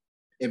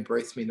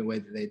 embrace me the way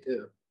that they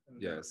do.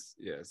 Yes,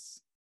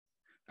 yes.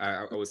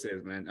 I would say,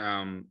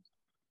 man,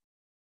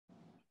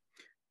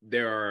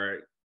 there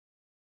are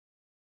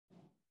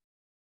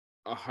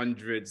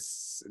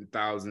hundreds and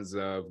thousands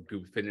of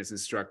group fitness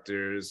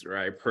instructors,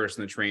 right?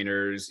 Personal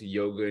trainers,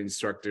 yoga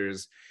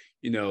instructors,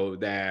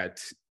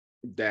 that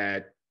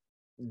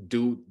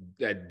do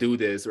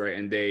this, right?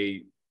 And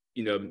they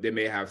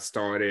may have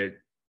started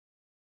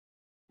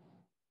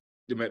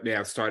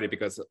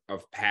because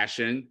of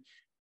passion,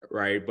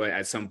 right? But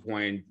at some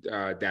point,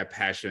 that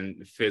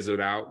passion fizzled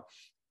out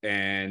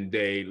and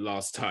they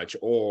lost touch,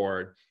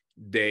 or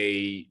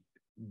they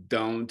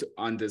don't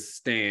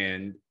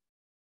understand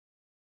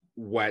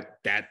what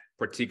that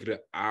particular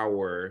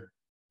hour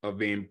of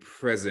being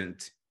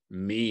present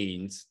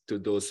means to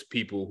those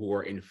people who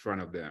are in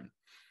front of them.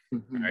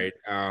 Mm-hmm. Right.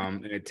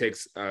 And it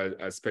takes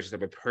a special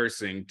type of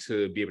person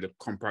to be able to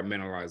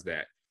compartmentalize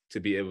that, to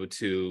be able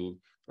to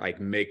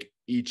make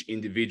each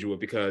individual,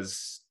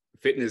 because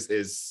fitness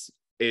is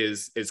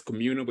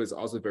communal, but it's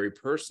also very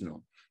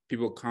personal.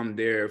 People come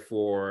there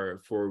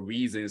for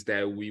reasons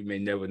that we may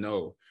never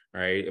know,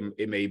 right?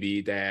 It may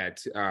be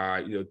that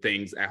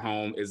things at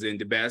home isn't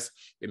the best.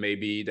 It may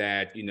be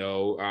that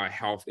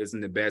health isn't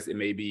the best. It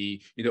may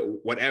be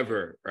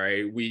whatever,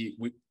 right?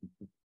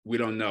 We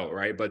don't know,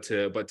 right? But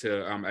to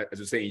as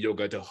you say in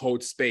yoga, to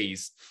hold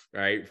space,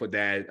 right, for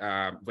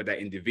that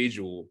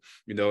individual,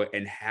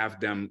 and have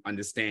them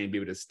understand, be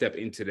able to step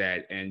into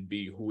that and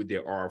be who they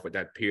are for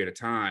that period of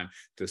time,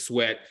 to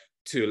sweat,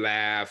 to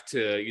laugh,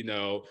 to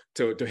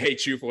to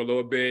hate you for a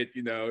little bit,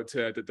 to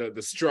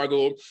the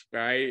struggle,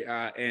 right?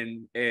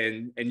 And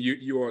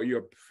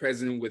you're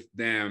present with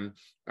them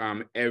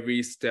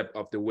every step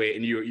of the way,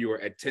 and you're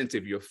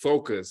attentive, you're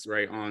focused,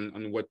 right,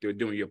 on what they're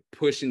doing. You're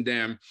pushing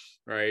them,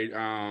 right,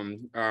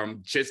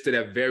 just to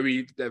that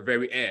very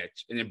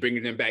edge, and then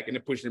bringing them back and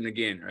then pushing them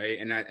again, right,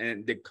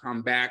 and they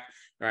come back,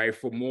 right,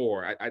 for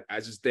more. I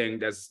just think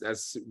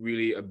that's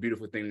really a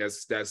beautiful thing.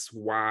 That's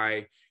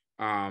why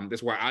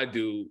I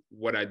do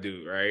what I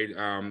do, right?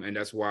 And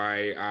that's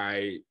why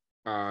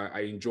I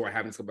enjoy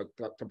having some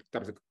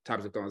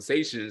types of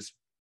conversations,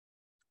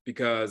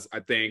 because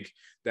I think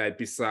that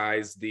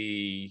besides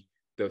the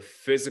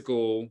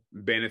physical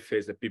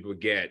benefits that people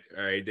get,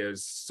 right,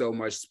 there's so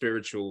much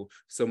spiritual,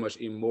 so much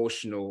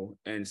emotional,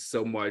 and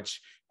so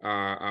much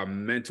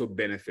mental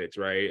benefits,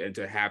 right? And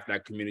to have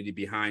that community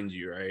behind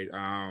you, right?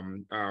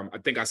 I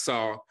think I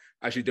saw,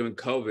 actually during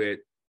COVID,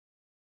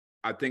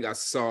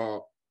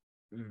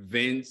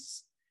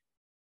 Vince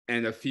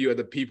and a few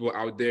other people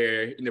out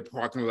there in the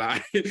parking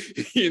lot,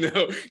 doing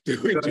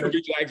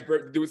jumping jacks,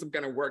 doing some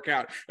kind of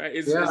workout. Right?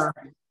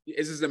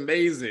 It's just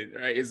amazing,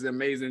 right? It's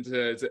amazing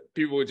to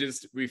people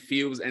just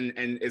refuse, and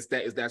it's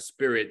that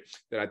spirit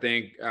that I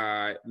think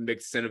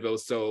makes Centerville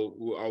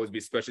will always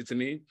be special to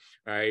me,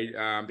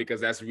 right?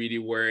 Because that's really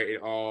where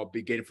it all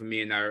began for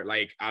me, and I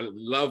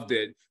loved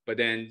it. But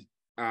then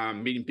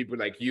meeting people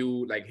like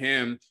you, like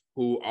him,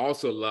 who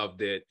also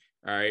loved it.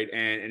 All right,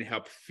 and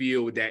help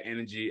feel that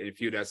energy and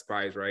feel that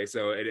spice, right?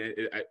 So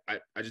I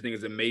just think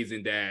it's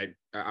amazing that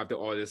after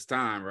all this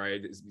time,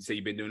 right? You say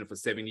you've been doing it for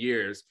 7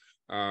 years.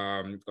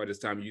 All this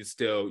time, you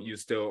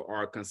still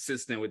are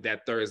consistent with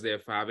that Thursday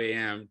at 5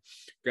 a.m.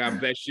 God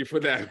bless you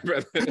for that,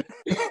 brother.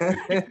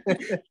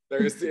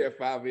 Thursday at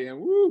 5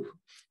 a.m. Woo.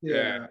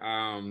 Yeah.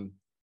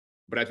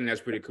 But I think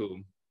that's pretty cool.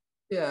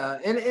 Yeah,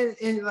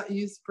 and like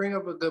you bring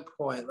up a good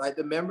point. Like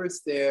the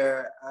members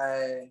there,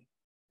 I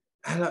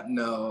don't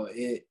know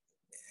it.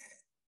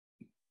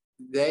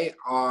 They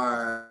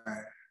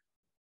are,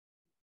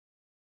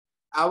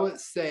 I would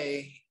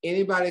say,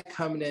 anybody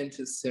coming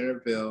into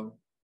Centerville,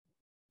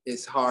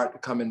 it's hard to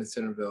come into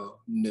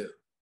Centerville new,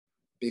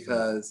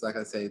 because like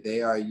I say,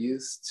 they are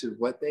used to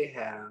what they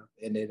have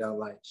and they don't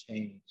like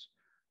change.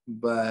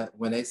 But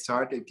when they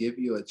start to give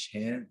you a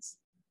chance,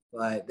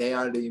 like they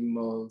are the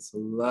most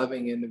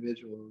loving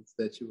individuals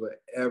that you would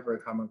ever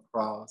come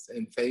across,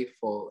 and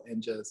faithful, and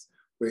just,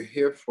 we're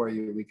here for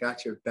you, we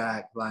got your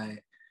back,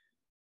 like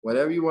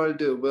whatever you want to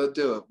do, we'll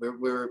do it.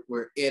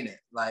 We're in it.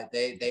 Like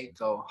they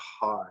go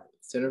hard.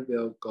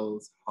 Centerville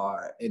goes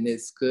hard. And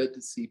it's good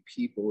to see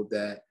people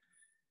that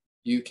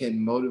you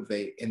can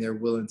motivate and they're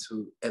willing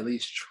to at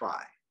least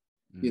try.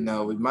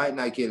 Mm-hmm. We might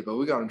not get it, but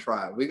we're gonna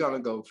try. We're gonna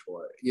go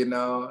for it,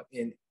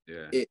 and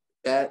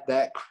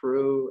that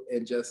crew,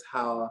 and just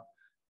how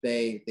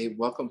they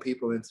welcome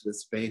people into the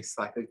space.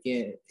 Like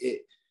again,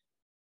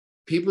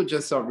 people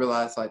just don't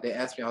realize, like they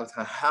ask me all the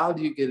time, how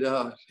do you get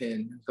up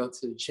and go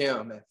to the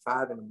gym at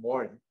 5 a.m?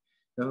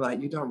 And I'm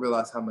like, you don't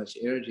realize how much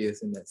energy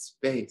is in that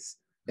space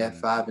at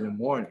 5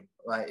 a.m.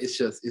 Like it's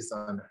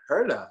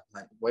unheard of.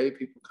 Like the way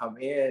people come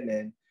in,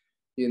 and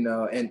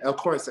and of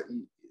course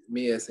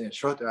me as an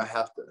instructor, I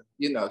have to,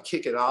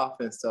 kick it off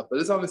and stuff, but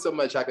there's only so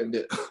much I can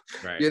do.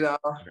 Right.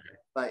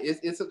 Like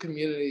it's a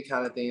community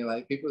kind of thing.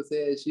 Like people say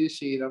it's you,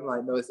 Sheed. I'm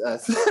like, no, it's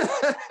us.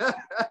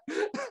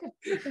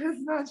 It's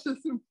not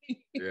just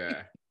me.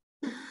 Yeah.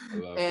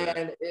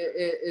 And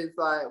it's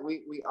like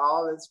we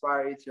all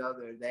inspire each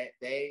other.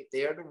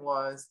 They're the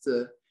ones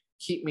to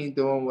keep me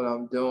doing what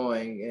I'm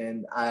doing,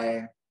 and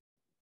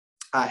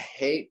I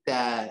hate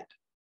that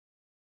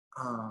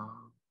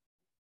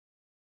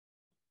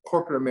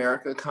corporate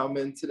America come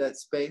into that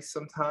space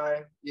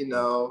sometime, you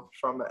know,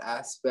 from an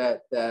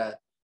aspect that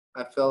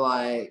I feel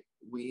like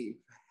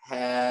we've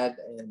had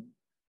and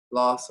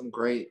lost some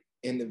great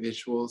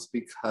individuals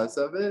because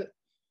of it.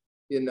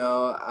 You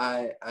know,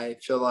 I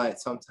feel like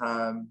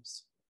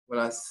sometimes when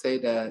I say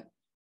that,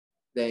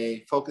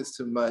 they focus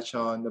too much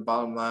on the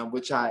bottom line,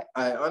 which I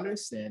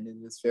understand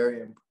and it's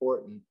very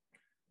important,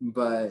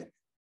 but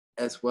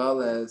as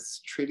well as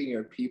treating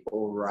your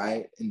people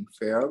right and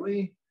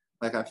fairly,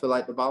 like I feel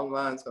like the bottom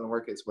line is going to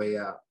work its way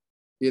out.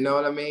 You know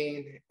what I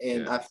mean?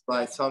 And I feel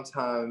like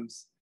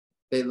sometimes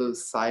they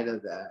lose sight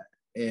of that.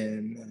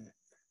 And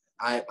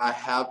I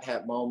have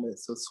had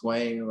moments of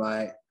swaying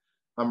like,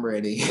 I'm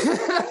ready,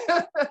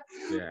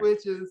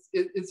 which is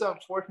it's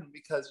unfortunate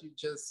because you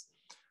just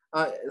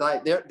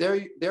like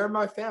they're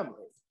my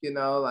family, you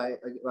know.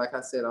 Like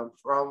I said, I'm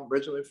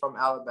originally from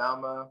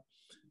Alabama,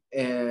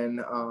 and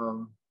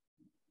of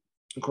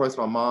course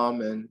my mom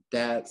and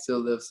dad still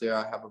lives there.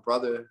 I have a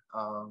brother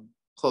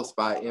close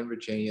by in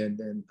Virginia, and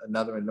then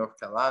another in North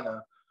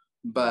Carolina.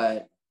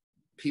 But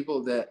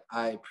people that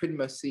I pretty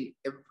much see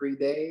every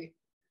day.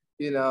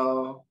 You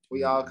know,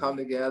 we all come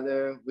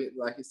together. We,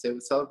 like you said,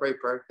 we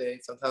celebrate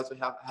birthdays. Sometimes we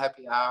have a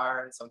happy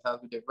hour.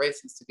 Sometimes we do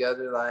races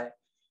together. Like,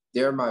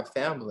 they're my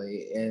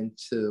family. And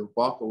to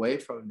walk away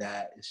from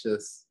that,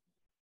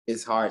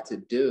 it's hard to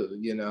do,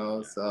 you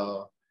know?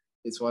 So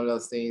it's one of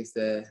those things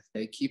that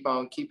they keep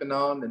on keeping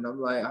on. And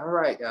I'm like, all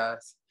right,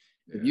 guys,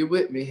 if you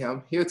with me,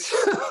 I'm here too.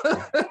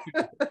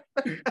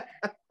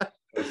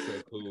 That's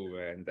so cool,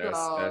 man.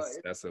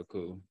 That's so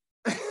cool.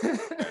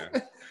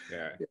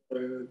 Yeah.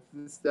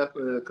 It's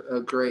definitely a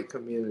great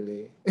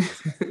community.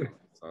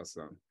 That's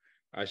awesome.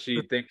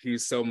 She, thank you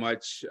so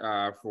much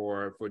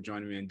for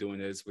joining me and doing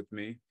this with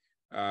me.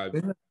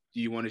 Do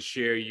you want to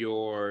share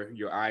your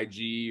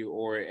IG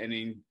or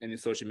any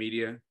social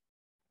media?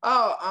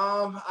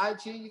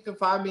 IG, you can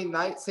find me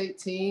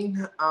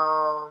Nights18.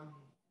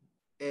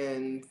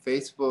 And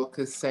Facebook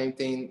is same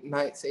thing.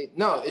 Nights8.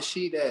 No, it's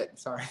She That.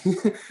 Sorry.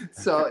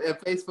 So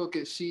if Facebook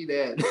is She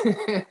That.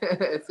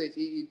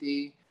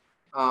 SHEED.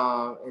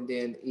 And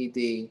then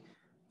ED.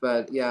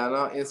 But yeah, and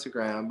on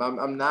Instagram.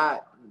 I'm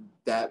not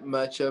that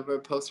much of a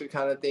poster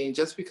kind of thing,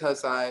 just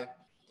because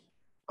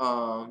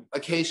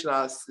occasionally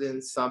I'll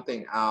send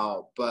something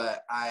out,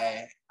 but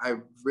I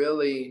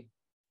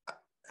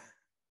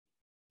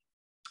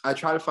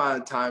try to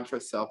find time for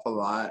self a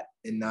lot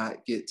and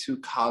not get too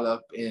caught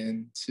up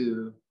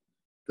into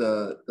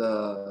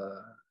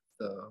the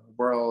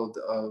world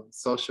of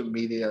social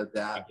media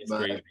that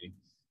much. Crazy.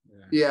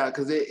 Yeah,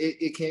 because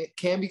it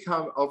can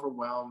become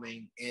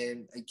overwhelming,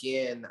 and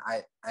again,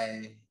 I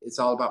it's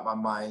all about my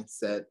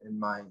mindset and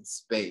mind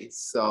space.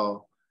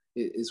 So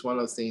it's one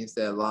of those things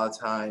that a lot of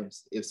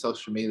times, if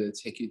social media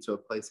take you to a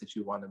place that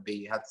you want to be,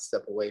 you have to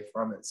step away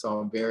from it. So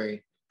I'm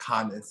very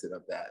cognizant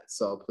of that.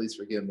 So please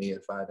forgive me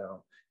if I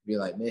don't be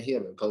like, man, he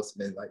hasn't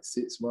posted in like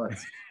 6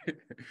 months.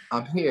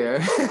 I'm here.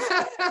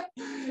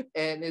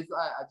 And it's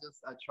like,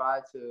 I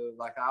try to,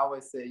 like I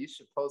always say, you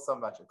should post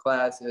something about your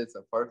classes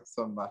or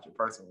something about your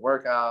personal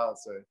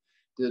workouts or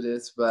do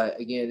this. But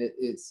again,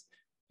 it's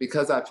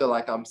because I feel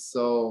like I'm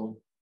so,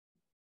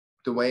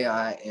 the way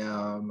I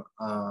am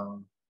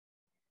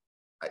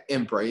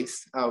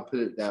embraced, I'll put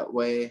it that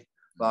way.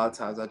 A lot of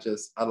times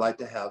I like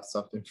to have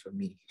something for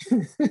me.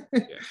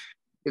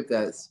 If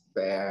that's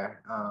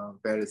fair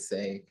to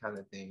say, kind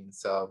of thing.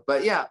 So,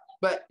 but yeah,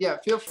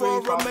 feel free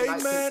to follow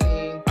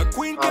Night15. A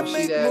queen can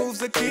make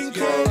moves, a king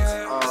can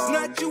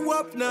snatch you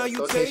up, now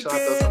you take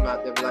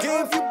it.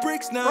 Gave you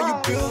bricks, now you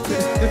build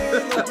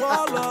it.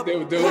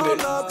 Still doing it.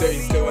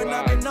 Still doing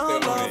it.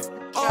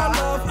 All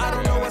love, I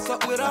don't know what's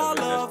up with all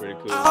love.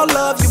 All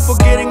love, you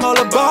forgetting all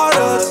about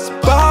us,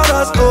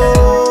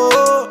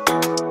 oh.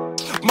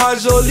 My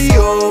jolie,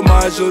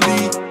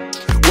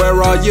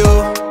 where are you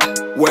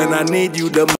when I need you the most?